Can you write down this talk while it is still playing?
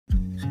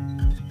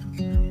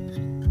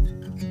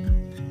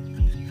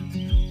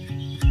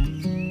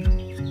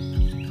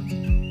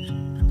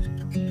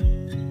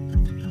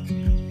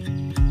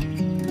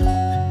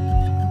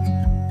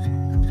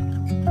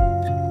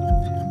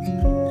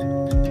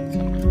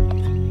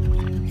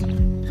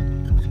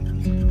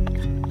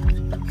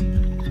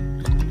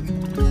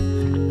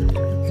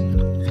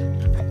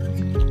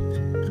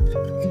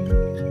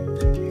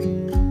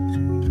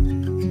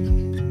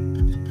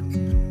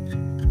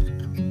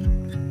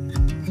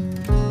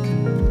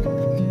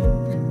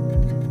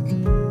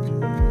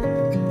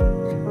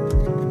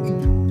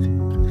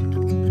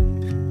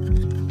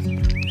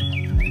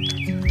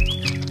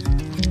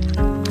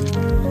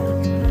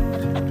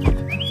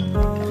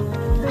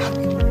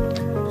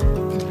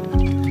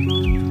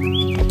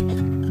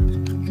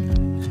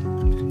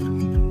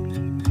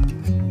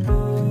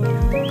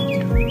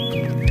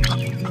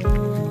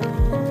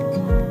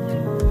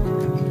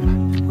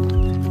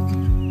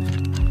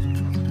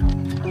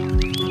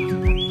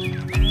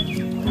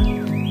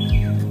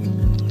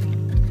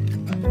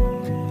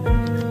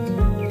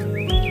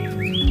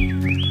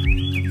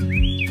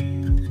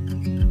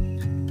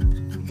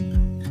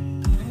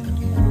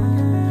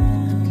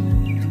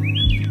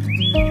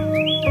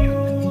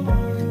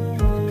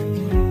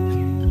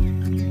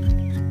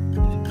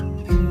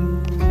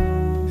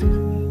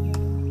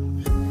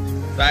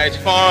I.A.G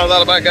Farms,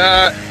 all about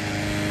God.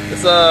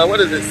 It's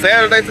what is it,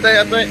 Saturday today,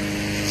 I think.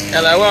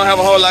 And we don't have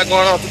a whole lot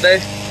going on today.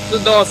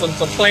 Just doing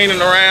some cleaning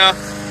around.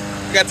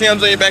 Got Tim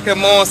Jr. back here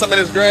mowing some of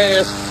this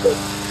grass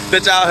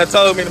that y'all had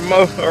told me to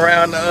mow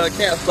around the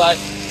campsite.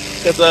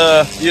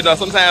 Cause you know,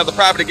 sometimes the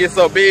property gets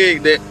so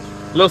big that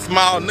little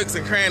small nooks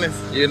and crannies,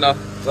 you know,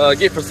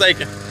 get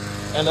forsaken.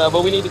 And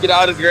but we need to get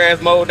all this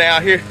grass mowed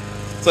down here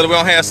so that we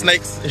don't have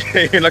snakes,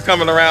 you know,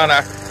 coming around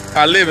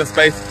our living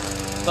space.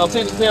 So I'm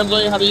teaching Tim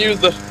Jr. how to use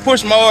the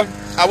push mower.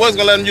 I was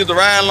gonna let him use the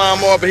riding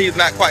lawnmower, but he's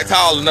not quite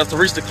tall enough to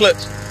reach the clutch.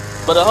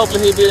 But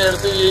hopefully he'll be there in a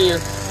few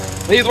years.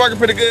 But he's working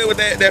pretty good with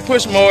that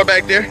push mower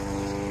back there.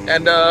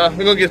 And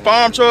we're gonna get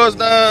farm chores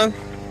done.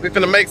 We're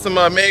gonna make some,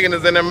 Megan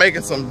is in there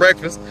making some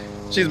breakfast.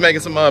 She's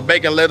making some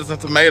bacon, lettuce, and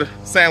tomato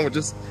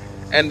sandwiches.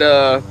 And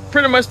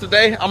pretty much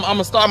today, I'm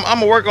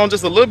gonna work on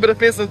just a little bit of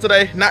fencing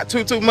today, not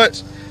too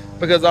much,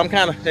 because I'm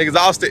kind of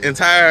exhausted and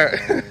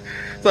tired.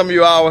 Some of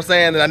you all were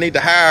saying that I need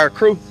to hire a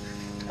crew.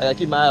 I gotta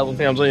keep my eyes on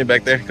Tim Jr.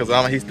 back there because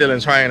he's still in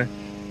training.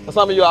 But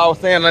some of you all were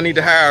saying I need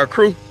to hire a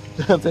crew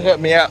to help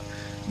me out.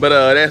 But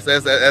that's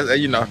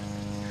you know,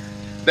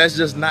 that's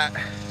just not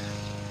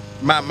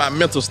my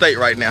mental state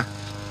right now.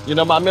 You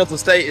know, my mental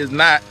state is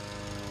not,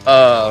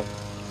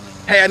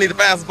 hey, I need to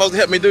find some folks to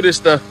help me do this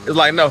stuff. It's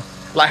like, no,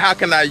 like, how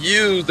can I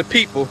use the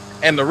people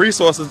and the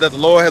resources that the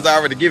Lord has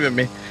already given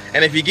me?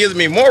 And if he gives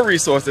me more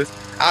resources,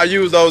 I'll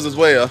use those as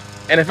well.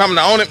 And if I'm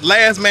the only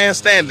last man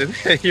standing,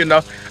 you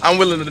know, I'm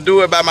willing to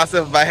do it by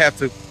myself if I have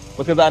to,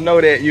 because I know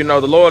that, you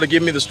know, the Lord will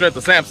give me the strength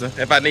of Samson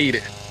if I need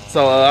it.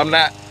 So I'm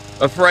not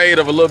afraid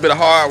of a little bit of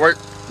hard work.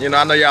 You know,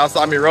 I know y'all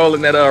saw me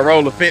rolling that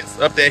roller fence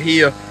up that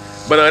hill,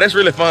 but that's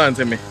really fun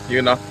to me.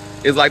 You know,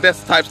 it's like that's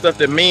the type of stuff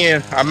that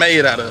men are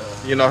made out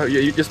of. You know,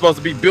 you're supposed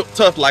to be built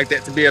tough like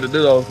that to be able to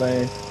do those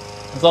things.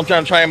 So I'm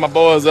trying to train my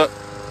boys up,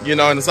 you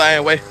know, in the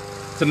same way,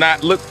 to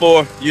not look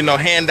for, you know,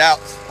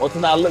 handouts, or to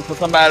not look for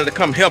somebody to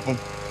come help them,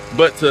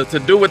 but to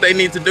do what they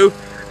need to do.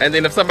 And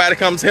then if somebody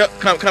come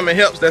and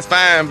helps, that's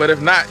fine. But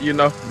if not, you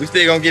know, we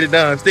still gonna get it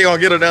done. Still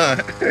gonna get it done.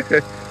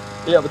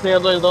 Yeah, but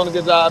Tim Jr.'s doing a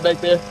good job back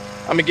there.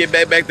 I'm gonna get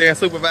back there and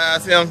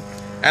supervise him.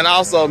 And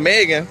also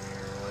Megan,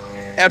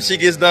 after she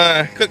gets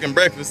done cooking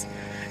breakfast,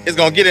 is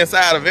gonna get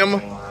inside of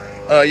Emma.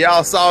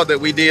 Y'all saw that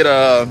we did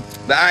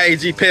the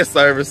I.A.G pest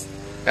service,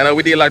 and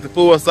we did like the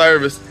full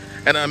service.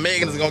 And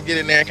Megan is gonna get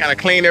in there and kind of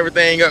clean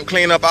everything up,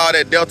 clean up all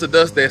that Delta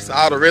dust, that's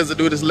all the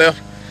residue that's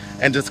left,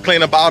 and just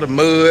clean up all the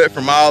mud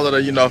from all of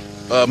the, you know,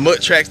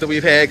 mud tracks that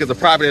we've had, because the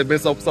property has been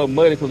so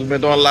muddy because we've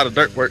been doing a lot of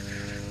dirt work.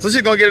 So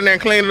she's gonna get in there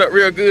and clean it up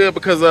real good,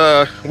 because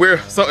as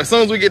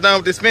soon as we get done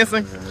with this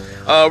fencing,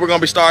 we're gonna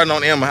be starting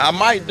on Emma. I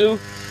might do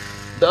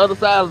the other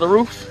side of the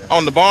roof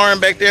on the barn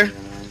back there,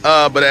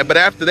 but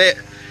after that,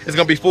 it's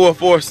gonna be full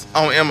force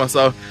on Emma.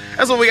 So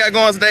that's what we got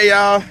going today,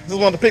 y'all. Just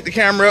wanted to pick the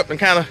camera up and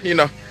kind of, you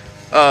know,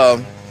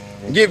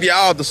 give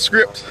y'all the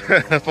script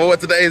for what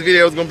today's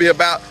video is gonna be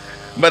about.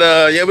 But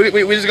yeah, we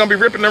just gonna be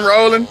ripping and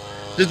rolling,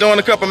 just doing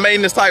a couple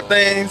maintenance type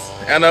things,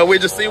 and we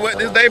just see what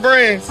this day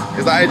brings.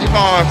 It's I.A.G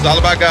Farms, it's all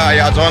about God.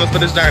 Y'all join us for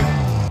this journey.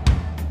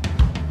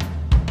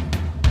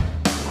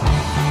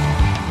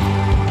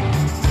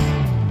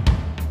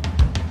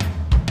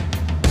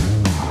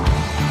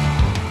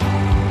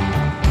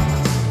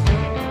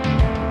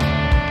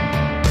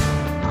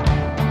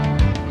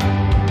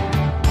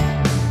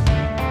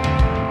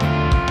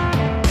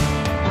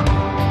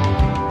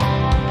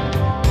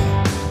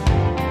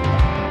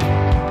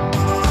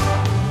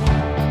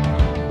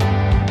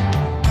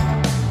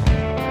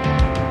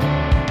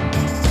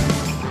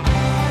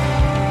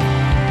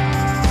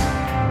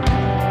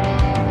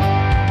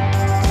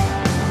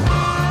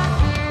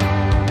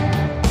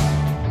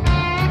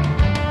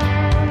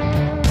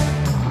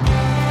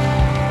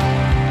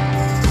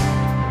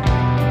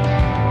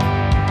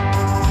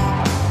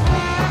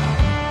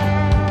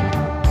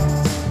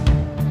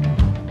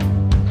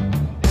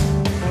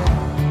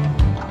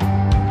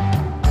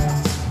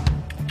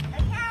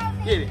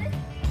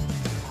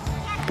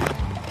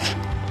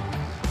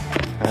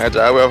 Alright,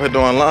 y'all, we're over here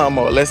doing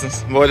lawnmower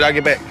lessons. Boys, y'all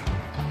get back.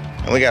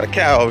 And we got a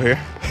cow over here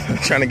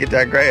trying to get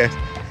that grass.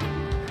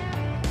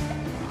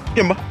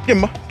 Kimba,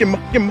 kimba, kimba,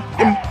 kimba,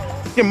 kimba,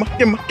 kimba,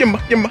 kimba, kimba,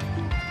 kimba.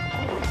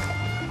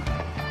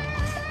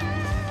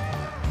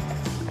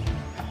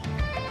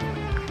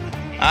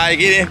 Alright,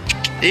 get in.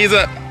 Ease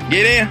up.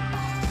 Get in.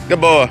 Good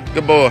boy,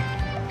 good boy.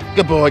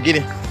 Good boy, get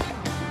in.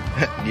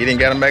 Get in,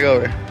 got him back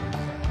over there.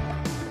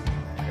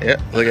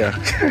 Yep, look out.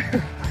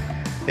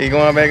 He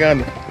going back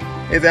under.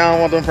 He said, I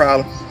don't want them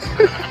problems.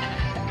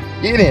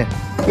 Get in.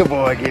 Good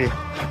boy, get in.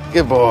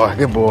 Good boy,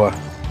 good boy.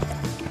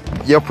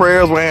 Your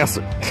prayers were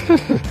answered.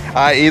 All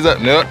right, ease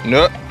up. No,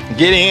 no.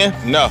 Get in.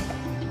 No.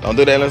 Don't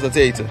do that unless I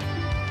tell you to.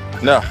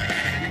 No.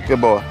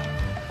 Good boy.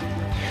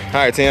 All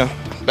right, Tim.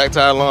 Back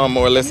to our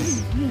lawnmower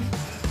lessons.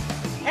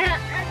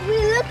 We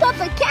looked up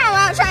a cow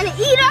out trying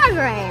to eat our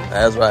grass.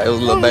 That's right. It was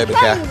a little baby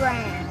cow.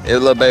 It was a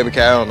little baby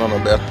cow. I don't know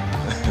no better.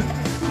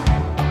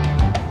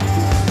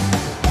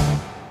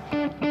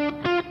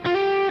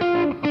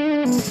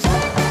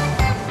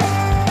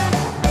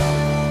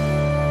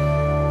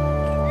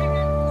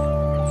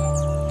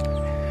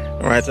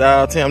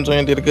 Alright, y'all, Tim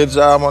Jr. did a good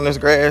job on this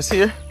grass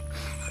here.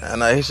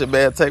 And he should be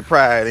able to take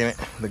pride in it.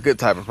 The good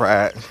type of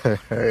pride.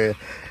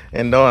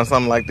 In doing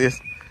something like this.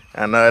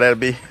 And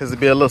this will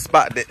be a little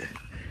spot that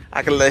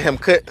I can let him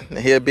cut. And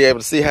he'll be able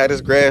to see how this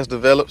grass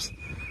develops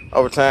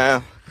over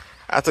time.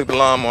 I took the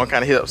lawnmower and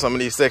kind of hit up some of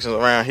these sections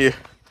around here.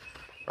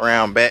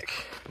 Around back.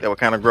 That were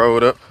kind of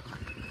growed up.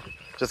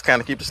 Just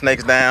kind of keep the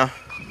snakes down.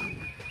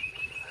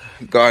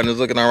 Garden is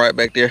looking all right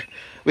back there.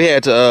 We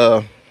had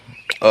to,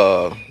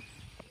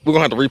 we're going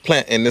to have to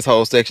replant in this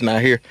whole section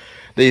out here.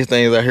 These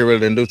things out here really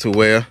didn't do too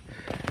well.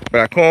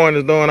 But our corn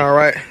is doing all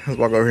right. Let's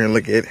walk over here and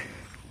look at it.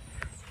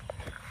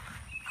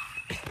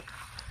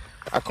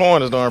 Our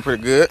corn is doing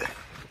pretty good.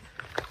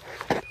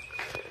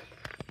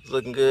 It's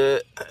looking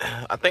good.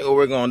 I think what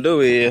we're going to do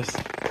is,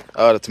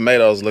 the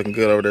tomatoes looking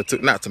good over there too.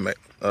 Not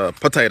tomatoes,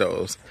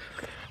 potatoes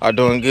are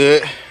doing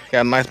good.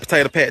 Got a nice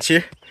potato patch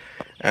here.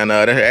 And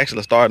they're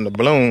actually starting to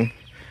bloom.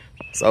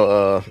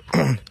 So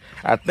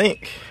I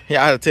think y'all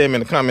have to tell me in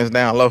the comments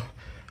down low.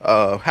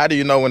 How do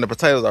you know when the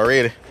potatoes are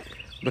ready?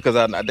 Because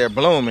they're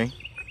blooming.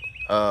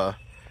 So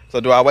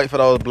do I wait for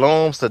those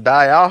blooms to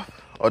die off?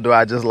 Or do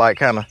I just like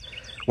kind of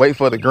wait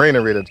for the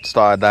greenery to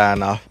start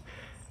dying off?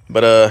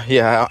 But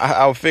yeah,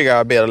 I would figure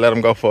I'd be able to let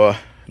them go for a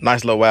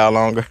nice little while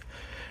longer.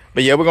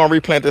 But yeah, we're going to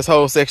replant this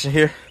whole section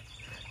here.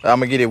 I'm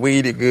going to get it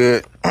weeded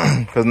good.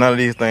 Because none of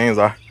these things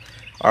are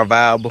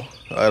viable.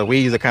 The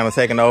weeds are kind of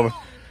taking over.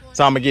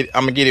 So I'm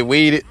gonna get it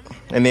weeded.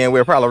 And then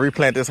we'll probably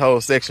replant this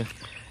whole section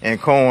in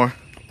corn.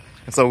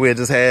 And so we'll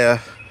just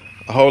have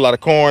a whole lot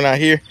of corn out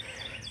here.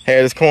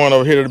 Have this corn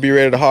over here to be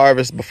ready to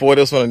harvest before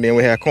this one. And then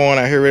we have corn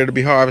out here ready to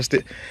be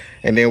harvested.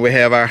 And then we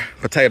have our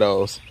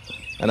potatoes.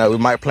 And we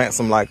might plant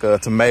some like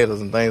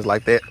tomatoes and things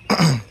like that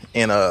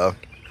in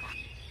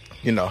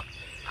you know,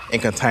 in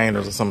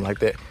containers or something like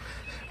that.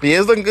 But yeah,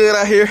 it's looking good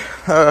out here.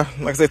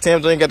 Like I said,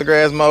 Tim Jr. got the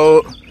grass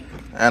mowed.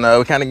 And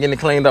we're kind of getting it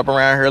cleaned up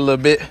around here a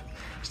little bit.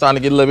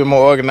 Starting to get a little bit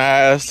more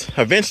organized.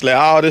 Eventually,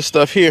 all this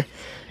stuff here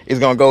is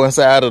going to go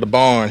inside of the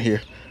barn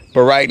here.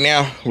 But right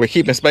now, we're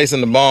keeping space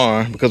in the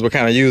barn because we're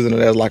kind of using it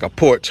as like a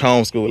porch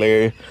homeschool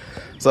area.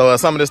 So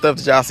some of this stuff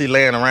that y'all see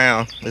laying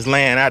around is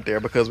laying out there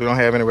because we don't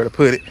have anywhere to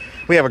put it.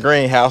 We have a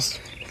greenhouse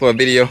for a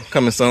video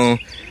coming soon.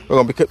 We're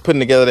going to be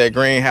putting together that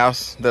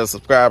greenhouse that a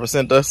subscriber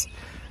sent us.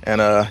 And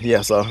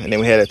yeah, so, and then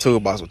we had that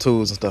toolbox with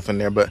tools and stuff in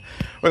there. But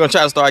we're going to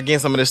try to start getting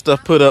some of this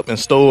stuff put up and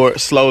stored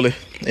slowly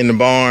in the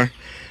barn.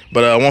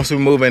 But once we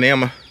move in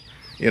Emma,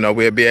 you know,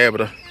 we'll be able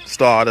to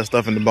store all that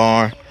stuff in the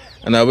barn.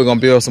 And we're going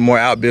to build some more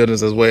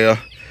outbuildings as well.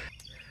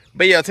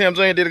 But yeah, Tim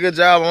Jr. did a good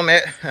job on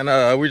that.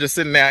 And we're just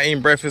sitting there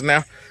eating breakfast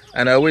now.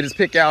 And we'll just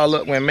pick y'all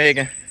up when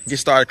Megan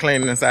gets started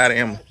cleaning inside of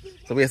Emma.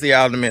 So we'll see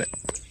y'all in a minute.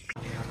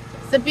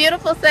 It's a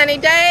beautiful sunny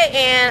day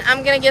and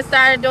I'm going to get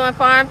started doing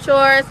farm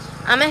chores.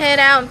 I'm going to head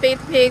out and feed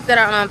the pigs that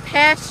are on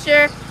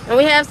pasture. And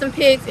we have some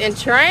pigs in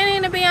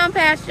training to be on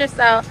pasture.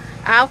 So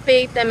I'll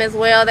feed them as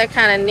well. They're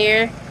kind of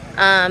near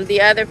the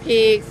other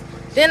pigs.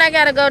 Then I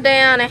got to go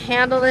down and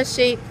handle the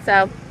sheep.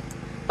 So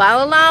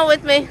follow along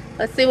with me.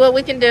 Let's see what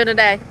we can do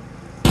today.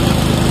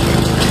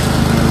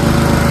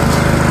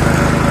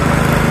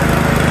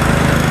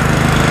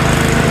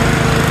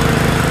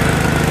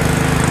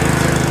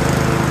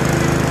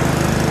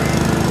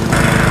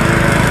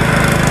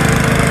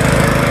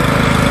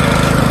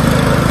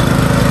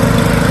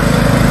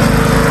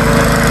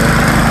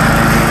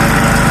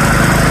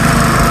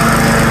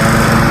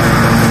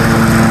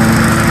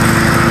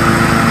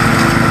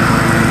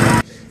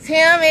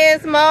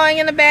 Mowing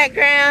in the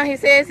background. He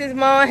says he's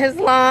mowing his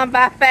lawn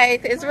by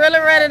faith. It's really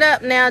rutted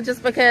up now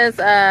just because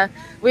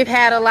we've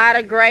had a lot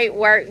of great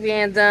work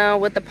being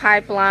done with the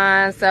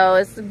pipeline, so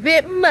it's a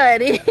bit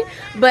muddy.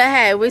 But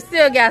hey, we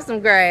still got some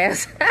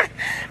grass.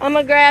 I'm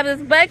gonna grab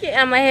this bucket.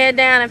 I'm gonna head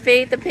down and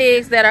feed the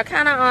pigs that are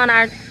kind of on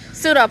our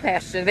pseudo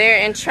pasture.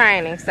 They're in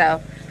training,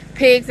 so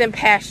pigs in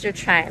pasture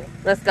training.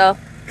 Let's go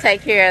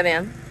take care of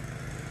them.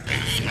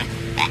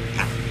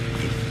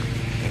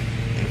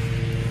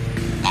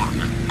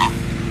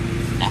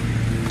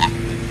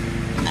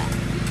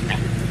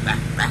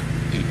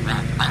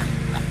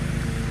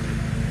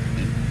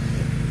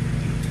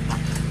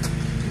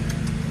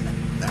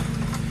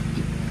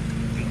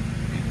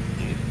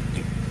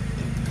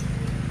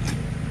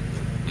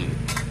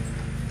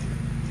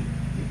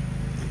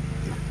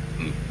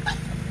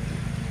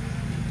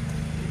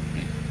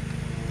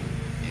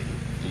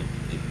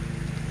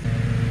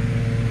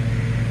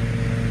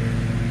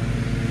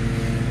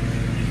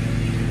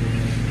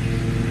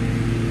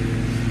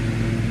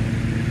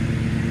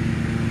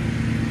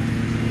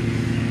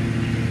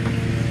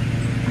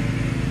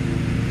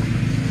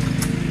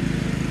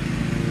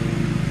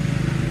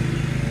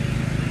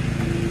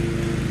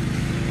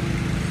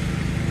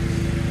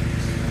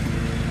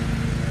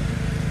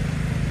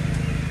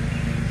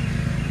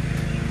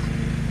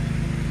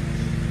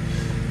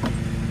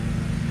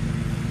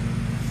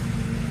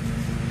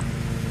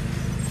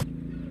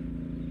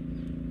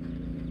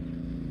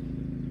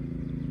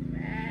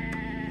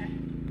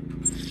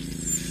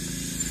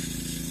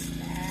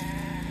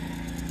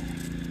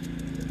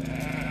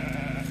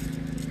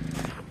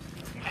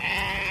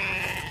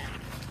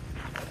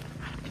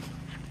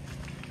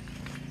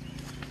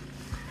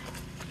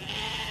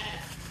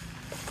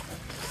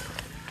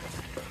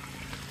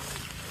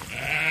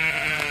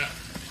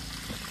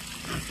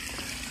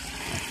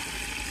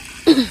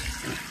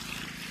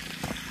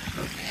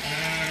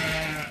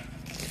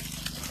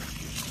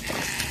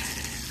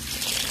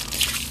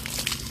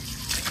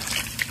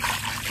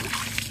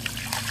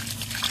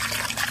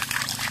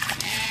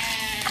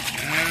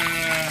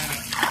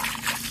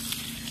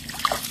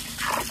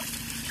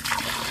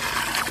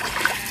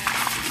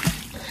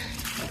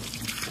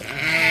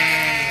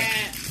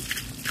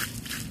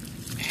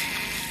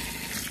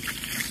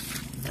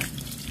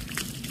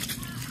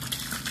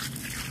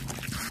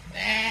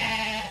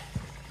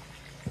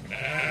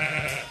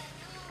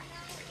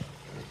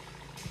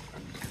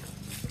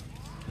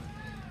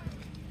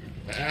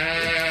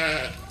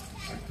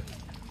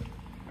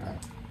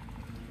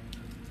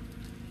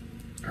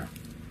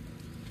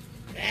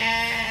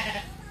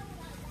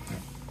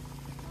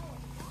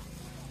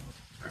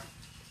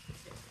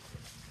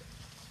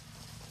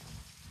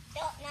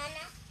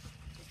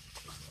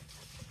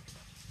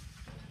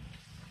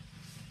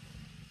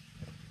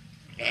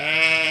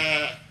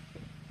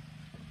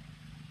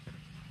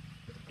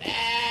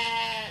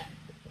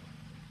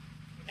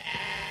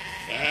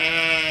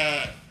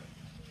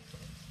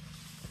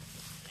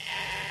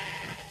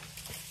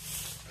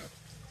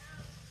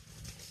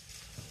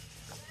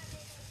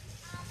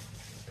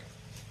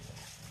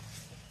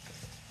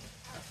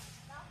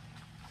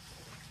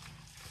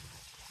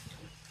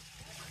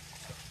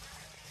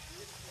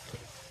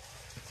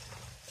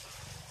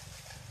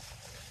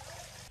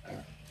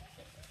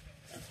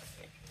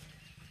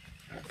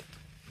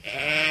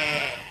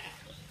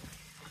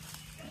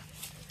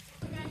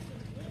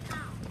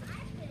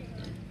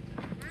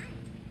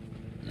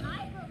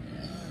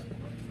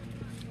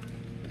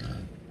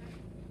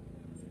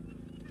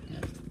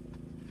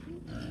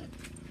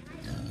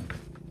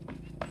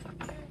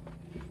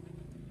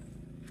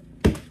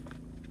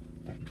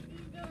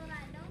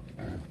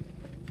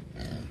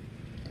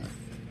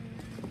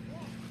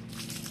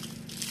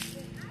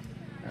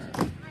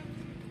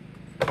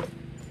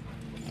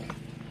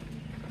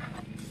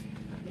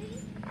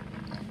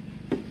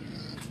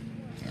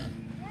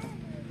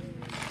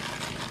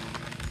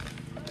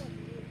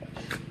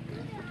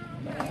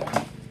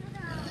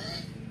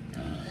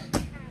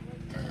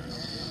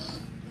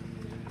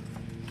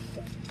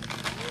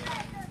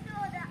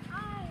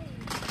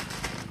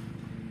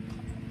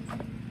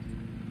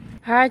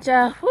 All right,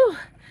 y'all.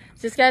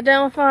 Just got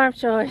done with farm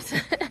chores.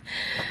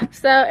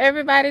 So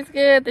everybody's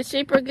good. The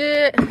sheep are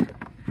good.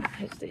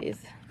 Here's these.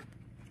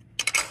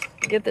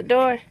 Get the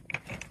door.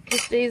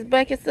 Get these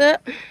buckets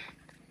up.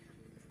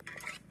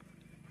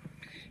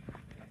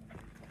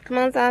 Come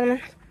on,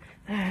 Solomon.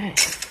 All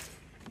right.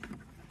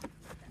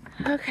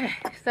 Okay,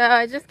 so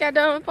I just got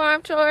done with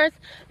farm chores.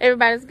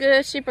 Everybody's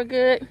good. Sheep are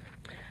good.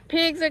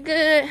 Pigs are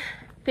good.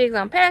 Pigs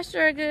on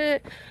pasture are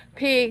good.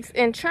 Pigs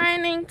in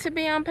training to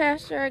be on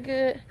pasture are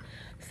good.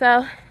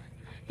 So,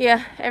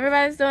 yeah,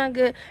 everybody's doing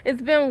good.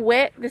 It's been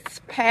wet this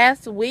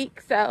past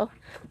week, so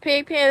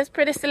pig pen is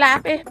pretty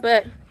sloppy,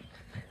 but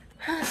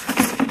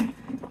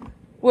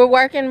we're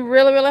working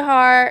really, really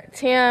hard.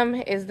 Tim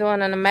is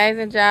doing an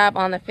amazing job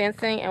on the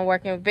fencing and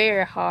working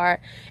very hard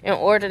in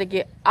order to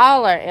get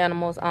all our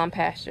animals on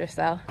pasture.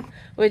 So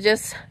we're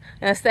just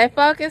gonna stay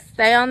focused,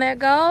 stay on that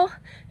goal,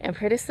 and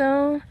pretty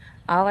soon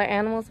all our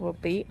animals will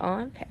be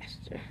on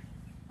pasture.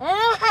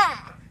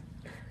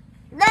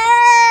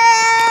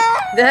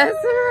 That's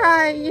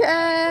right, yay!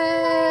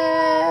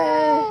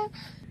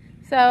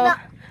 So No,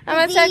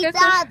 I'm gonna take us.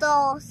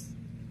 Dados.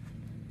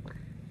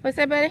 What's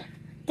that, buddy?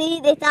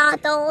 The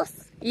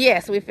dados.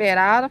 Yes, we fed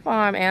all the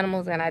farm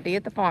animals and I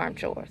did the farm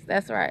chores.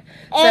 That's right.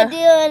 And So,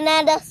 the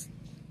bananas.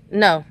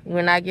 no,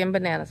 we're not getting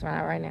bananas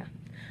right now.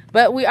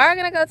 But we are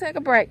going to go take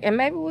a break and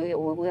maybe we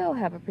will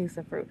have a piece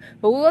of fruit.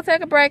 But we will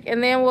take a break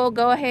and then we'll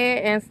go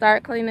ahead and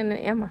start cleaning the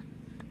Emma.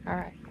 All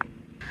right.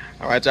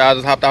 All right, y'all,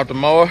 just hopped off the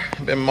mower.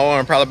 Been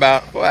mowing probably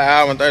about for an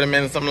hour and 30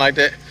 minutes, something like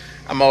that.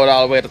 I mowed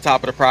all the way at the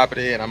top of the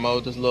property and I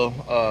mowed this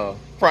little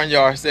front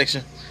yard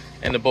section.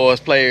 And the boys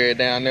play area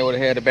down there where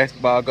they had the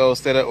basketball goals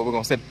set up, where we're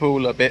gonna set the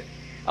pool up at.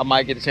 I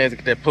might get a chance to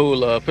get that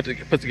pool put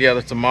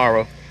together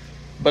tomorrow.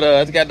 But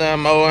I just got done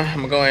mowing. I'm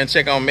gonna go ahead and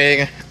check on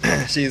Megan.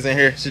 She's in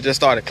here. She just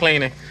started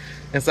cleaning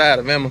inside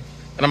of Emma.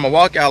 And I'm gonna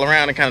walk y'all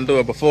around and kind of do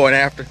it before and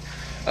after.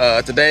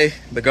 Today,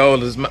 the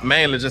goal is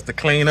mainly just to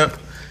clean up.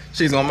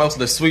 She's gonna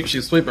mostly sweep.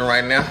 She's sweeping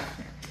right now.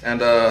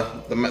 And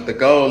the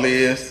goal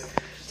is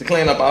to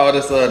clean up all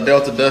this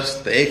Delta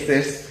dust, the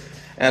excess.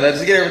 And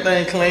just get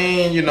everything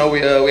clean. You know,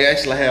 we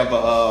actually have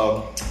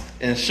a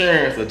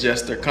insurance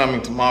adjuster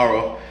coming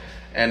tomorrow,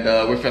 and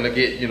we're finna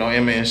get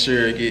Emma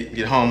insured, get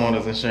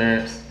homeowners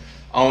insurance,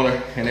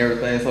 owner, and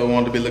everything. So we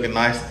want to be looking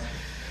nice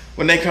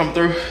when they come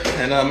through,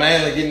 and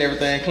mainly getting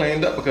everything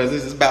cleaned up because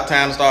this is about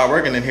time to start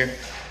working in here.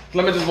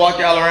 Let me just walk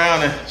y'all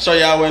around and show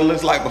y'all what it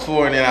looks like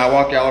before, and then I'll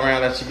walk y'all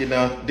around as she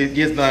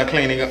gets done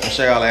cleaning up and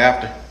show y'all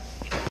after.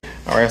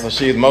 All right, so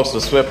she's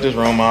mostly swept this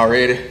room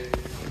already,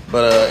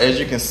 but as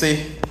you can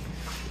see.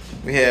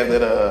 We have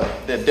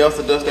that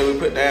Delta dust that we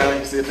put down. You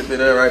can see it a bit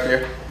there right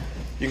there.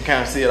 You can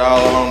kind of see it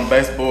all on the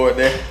baseboard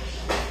there.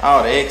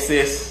 All the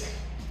excess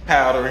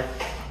powdery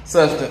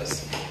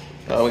substance.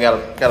 We got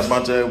a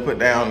bunch of it we put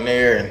down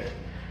there and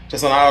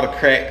just on all the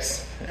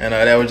cracks. And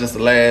that was just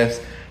the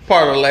last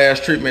part of the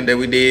last treatment that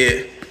we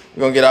did.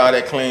 We're gonna get all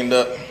that cleaned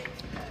up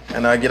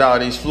and get all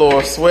these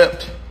floors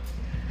swept.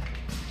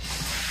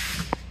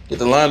 Get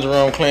the laundry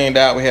room cleaned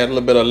out. We had a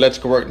little bit of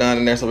electrical work done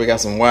in there, so we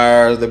got some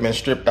wires that have been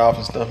stripped off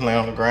and stuff laying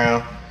on the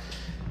ground.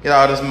 Get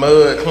all this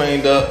mud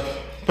cleaned up.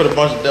 Put a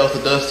bunch of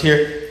Delta dust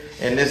here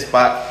in this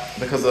spot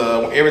because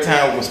every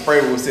time we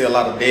spray, we would see a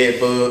lot of dead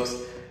bugs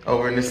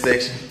over in this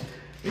section.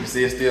 You can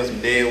see it's still some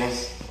dead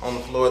ones on the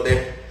floor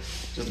there.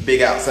 Just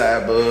big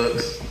outside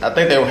bugs. I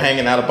think they were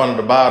hanging out up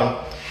under the bottom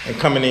and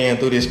coming in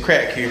through this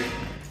crack here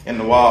in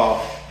the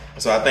wall.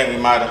 So I think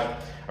we might have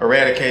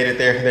eradicated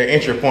their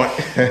entry point.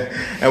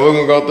 And we're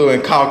gonna go through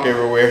and caulk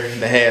everywhere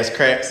that has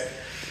cracks.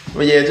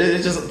 But yeah,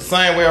 it's just the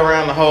same way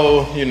around the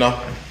whole,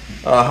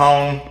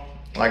 home.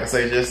 Like I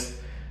say, just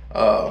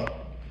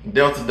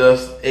Delta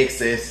dust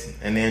excess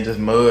and then just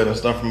mud and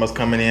stuff from us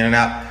coming in and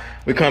out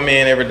we come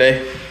in every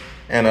day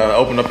and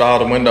open up all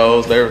the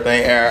windows, let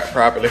everything air out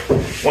properly.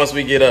 Once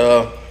we get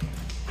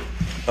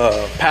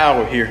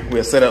power here,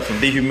 we'll set up some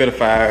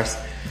dehumidifiers,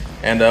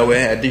 and we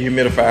have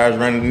dehumidifiers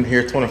running in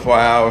here 24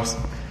 hours,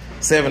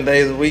 7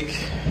 days a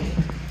week.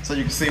 So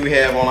you can see we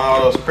have on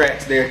all those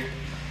cracks there.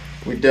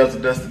 We delta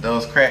dusted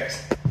those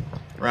cracks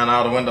around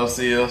all the window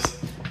sills.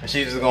 And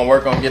she's just gonna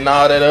work on getting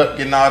all that up,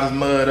 getting all this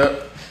mud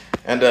up.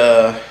 And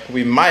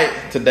we might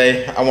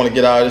today, I wanna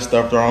get all this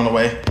stuff thrown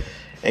away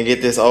and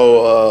get this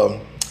old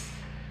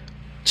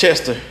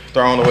Chester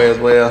thrown away as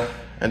well.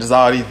 And just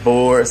all these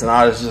boards and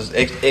all this just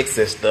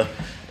excess stuff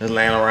that's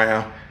laying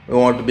around. We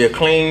want it to be a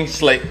clean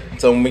slate.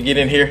 So when we get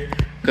in here,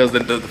 because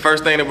the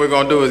first thing that we're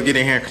gonna do is get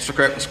in here and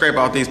scrape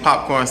off these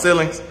popcorn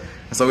ceilings.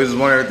 And so we just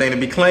want everything to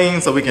be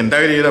clean so we can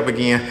dirty it up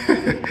again.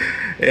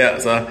 Yeah,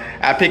 so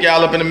I'll pick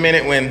y'all up in a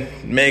minute when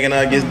Megan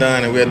gets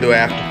done, and we'll do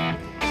after.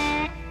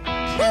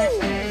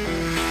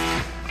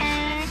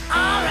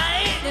 All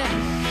right.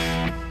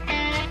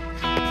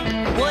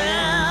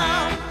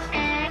 Well,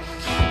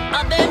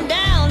 I've been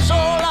down so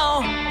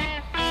long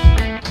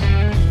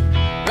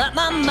that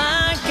my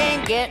mind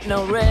can't get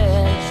no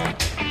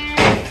rest.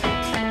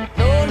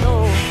 No,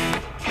 no.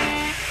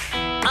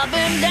 I've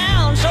been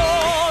down so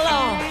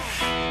long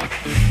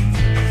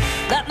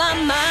that my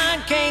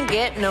mind can't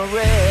get no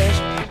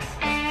rest.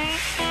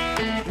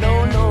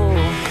 No, no.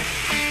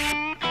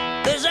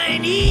 This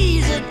ain't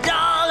easy,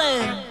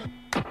 darling.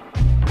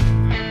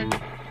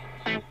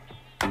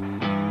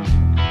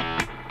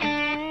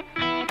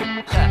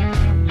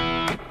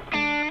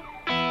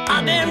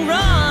 I've been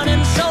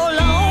running so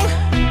long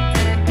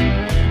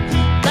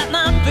that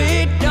my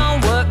feet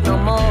don't work no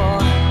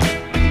more.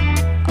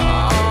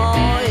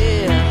 Oh,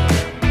 yeah.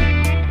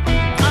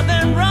 I've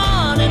been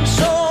running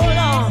so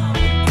long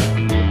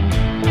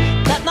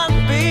that my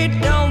feet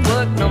don't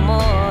work no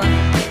more.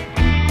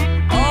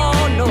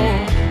 Oh, no.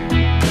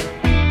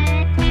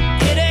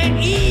 It ain't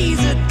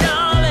easy,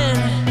 darling.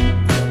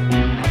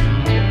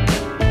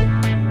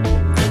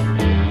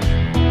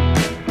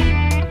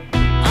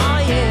 Oh,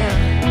 yeah.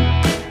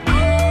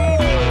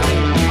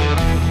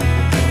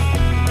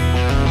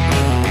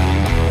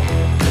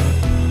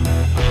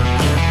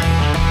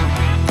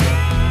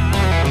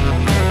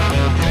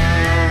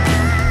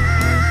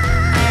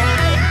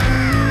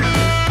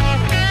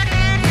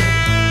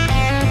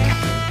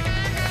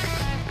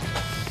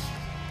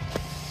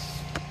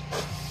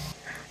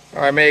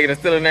 All right, Megan is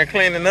still in there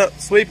cleaning up,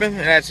 sweeping,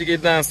 and after she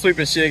gets done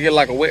sweeping, she'll get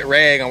like a wet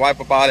rag and wipe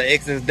up all the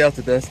excess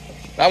delta dust.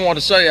 I want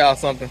to show y'all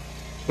something,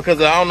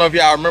 because I don't know if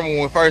y'all remember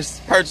when we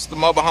first purchased the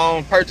mobile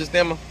home, purchased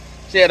Emma,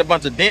 she had a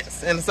bunch of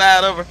dents in the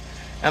side of her,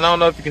 and I don't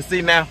know if you can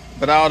see now,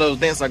 but all those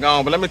dents are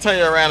gone. But let me turn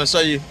you around and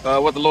show you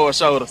what the Lord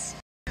showed us.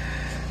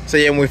 So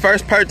yeah, when we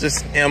first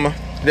purchased Emma,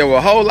 there were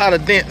a whole lot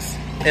of dents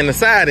in the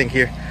siding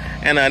here,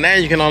 and now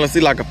you can only see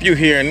like a few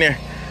here and there.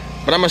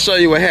 But I'm gonna show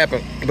you what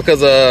happened, because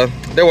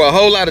there were a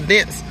whole lot of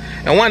dents.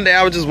 And one day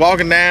I was just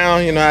walking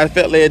down, you know, I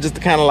felt led just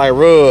to kind of like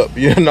rub,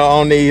 you know,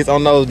 on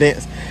those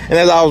dents. And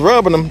as I was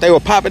rubbing them, they were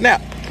popping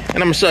out.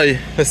 And I'm gonna show you,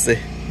 let's see.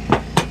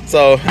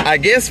 So I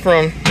guess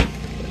from,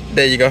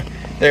 there you go,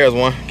 there's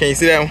one. Can you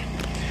see that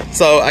one?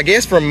 So I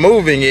guess from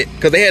moving it,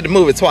 because they had to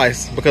move it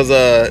twice, because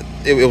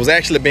it was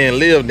actually being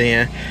lived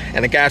in,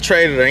 and the guy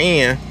traded her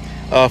in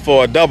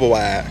for a double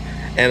wide.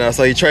 And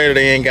so he traded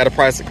her in,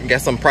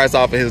 got some price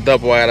off of his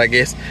double wide, I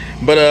guess.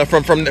 But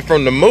from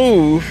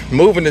the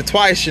moving it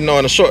twice, you know,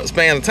 in a short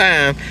span of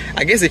time,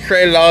 I guess it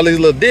created all these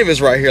little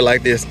divots right here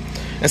like this.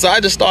 And so I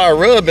just started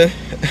rubbing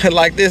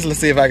like this. Let's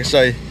see if I can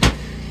show you.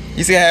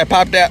 You see how it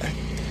popped out?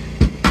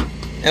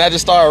 And I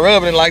just started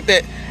rubbing it like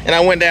that. And I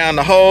went down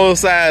the whole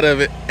side of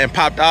it and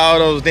popped all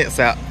those dents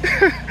out.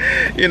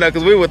 You know,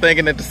 because we were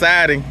thinking that the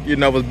siding, you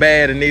know, was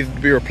bad and needed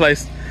to be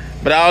replaced.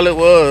 But all it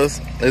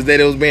was is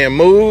that it was being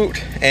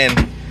moved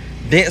and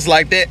dents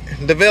like that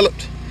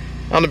developed.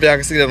 I don't know if y'all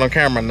can see that on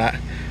camera or not.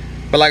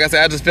 But like I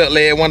said, I just felt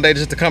led one day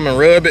just to come and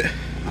rub it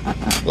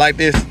like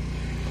this.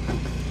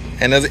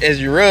 And as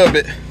you rub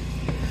it,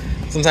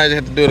 sometimes you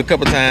have to do it a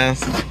couple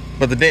times,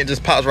 but the dent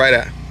just pops right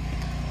out.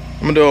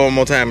 I'm gonna do it one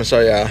more time and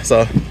show y'all.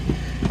 So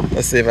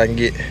let's see if I can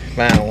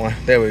find one.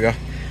 There we go.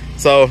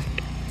 So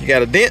you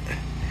got a dent,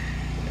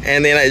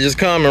 and then I just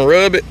come and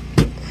rub it,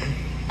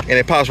 and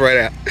it pops right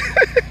out.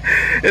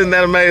 Isn't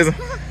that amazing?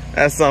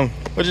 That's something.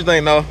 What you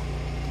think, Noah?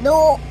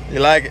 No. You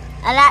like it?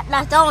 I like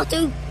my dog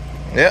too.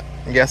 Yep.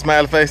 You got a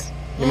smiley face?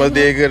 You must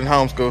did good in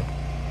homeschool.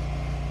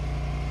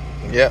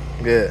 Yep,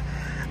 good.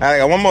 I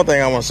got one more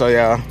thing I want to show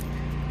y'all,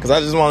 because I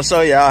just want to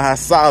show y'all how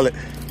solid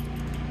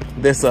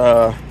this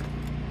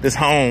this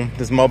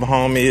mobile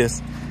home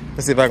is.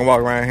 Let's see if I can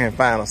walk around here and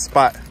find a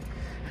spot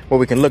where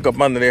we can look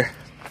up under there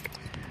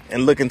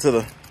and look into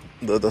the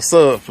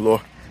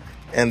subfloor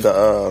and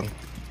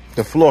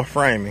the floor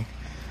framing.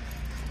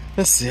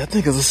 Let's see, I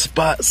think there's a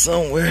spot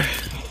somewhere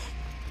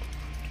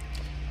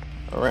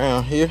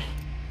around here.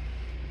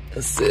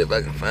 Let's see if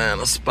I can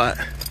find a spot.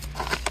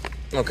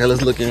 Okay,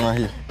 let's look in right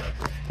here.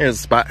 Here's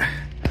a spot. I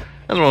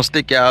just want to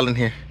stick y'all in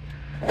here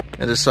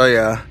and just show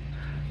y'all.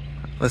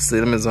 Let's see,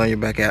 let me zoom you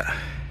back out.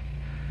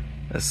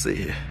 Let's see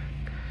here.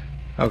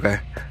 Okay.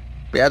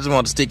 But yeah, I just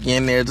want to stick you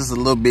in there just a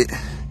little bit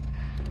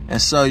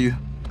and show you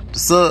the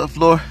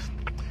subfloor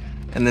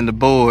and then the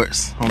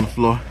boards on the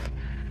floor.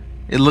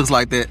 It looks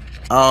like that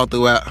all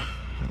throughout.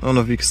 I don't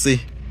know if you can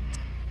see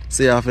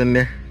off in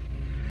there.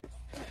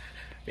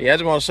 Yeah, I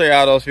just want to show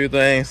y'all those few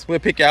things. We'll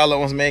pick y'all up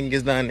once Megan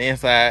gets done the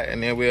inside,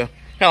 and then we'll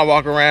kind of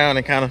walk around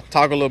and kind of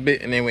talk a little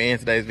bit, and then we'll end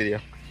today's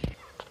video.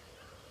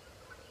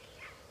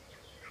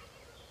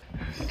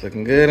 It's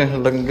looking good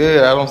and looking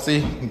good. I don't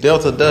see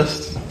Delta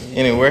dust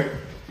anywhere.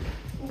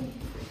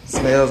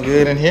 Smells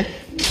good in here.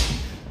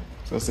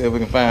 So let's see if we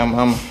can find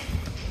Mama.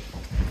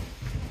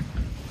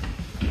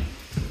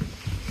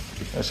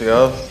 There she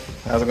goes.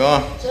 How's it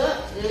going?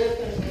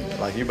 Good.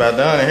 Like you about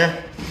done in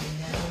here?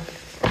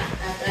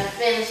 After I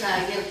finish,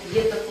 I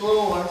get the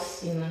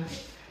floors, you know.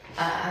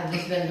 I've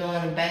just been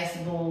doing the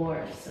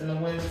baseboards and the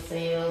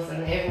windowsills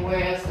and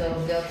everywhere else that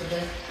was Delta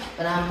dust.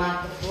 But I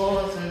mop the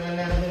floors and then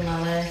that'll be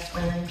my last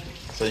thing.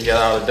 So you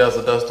got all the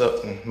Delta dust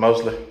up,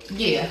 mostly?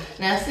 Yeah.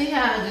 Now see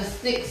how it just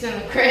sticks in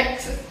the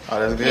cracks? Oh,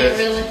 that's good. Can't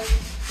really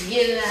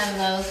get it out of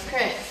those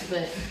cracks,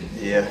 but...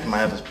 Yeah, you might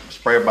have to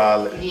spray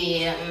bottle it.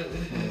 Yeah.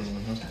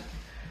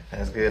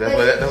 That's good.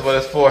 That's what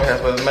it's for.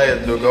 That's what it's made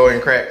to do, go in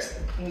cracks.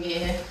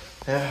 Yeah.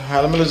 Yeah, all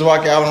right, let me just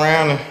walk y'all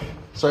around and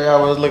show y'all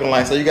what it's looking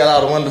like. So you got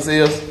all the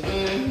windowsills?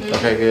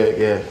 Okay,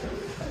 good.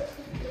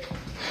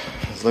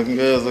 It's looking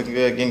good,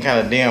 Getting kind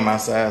of dim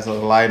outside, so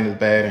the lighting is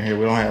bad in here.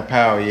 We don't have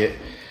power yet.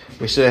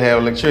 We should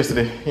have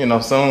electricity, you know,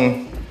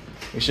 soon.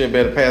 We should be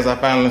able to pass our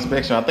final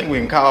inspection. I think we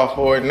can call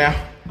for it now.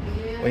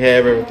 Yeah. We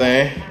have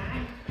everything.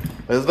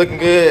 But it's looking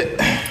good.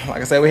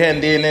 Like I said, we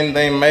hadn't did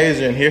anything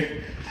major in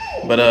here.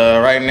 But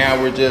right now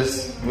we've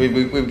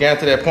gotten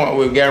to that point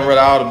where we've gotten rid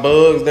of all the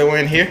bugs that were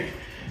in here.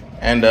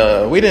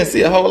 And we didn't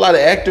see a whole lot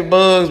of active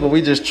bugs, but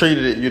we just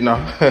treated it, you know,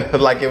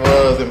 like it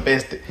was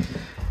infested.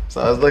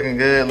 So it's looking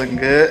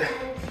good.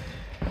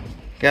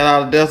 Got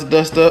all the Delta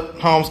dust up,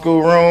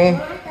 homeschool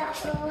room,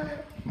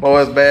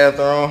 boys'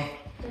 bathroom.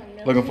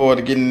 Looking forward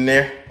to getting in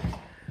there.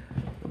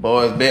 The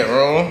boys'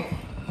 bedroom.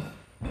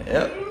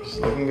 Yep, it's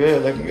looking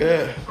good.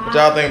 What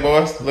y'all think,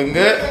 boys? Looking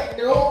good?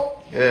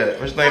 Yeah,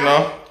 what you think,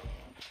 Noah?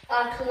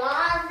 A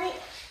closet.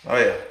 Oh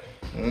yeah.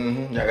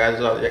 Y'all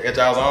got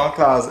y'all's own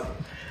closet.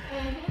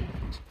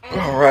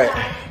 All right.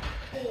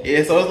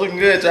 Yeah, so it's looking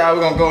good, y'all.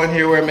 We're gonna go in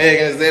here where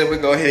Megan is at. We'll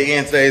go ahead and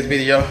end today's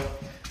video,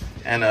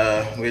 and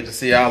we'll just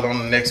see y'all on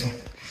the next one.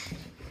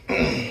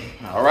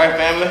 All right,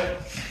 family.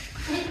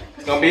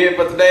 It's gonna be it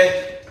for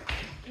today.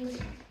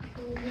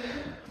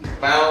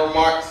 Final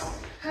remarks.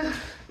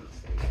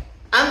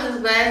 I'm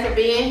just glad to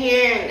be in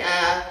here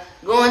and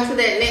going to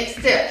that next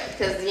step,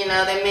 because you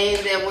know that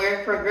means that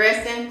we're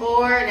progressing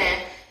forward,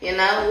 and you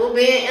know we'll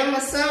be in Emma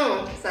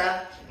soon.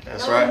 So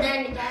that's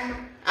right.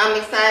 I'm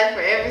excited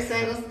for every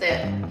single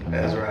step.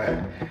 That's right.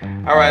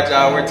 All right,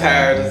 y'all. We're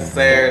tired. It's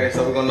Saturday,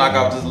 so we're gonna knock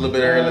off just a little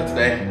bit early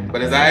today.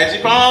 But it's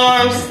I.A.G.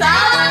 Farms. Stop.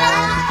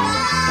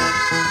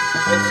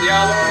 Let's see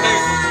y'all on the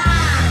next one.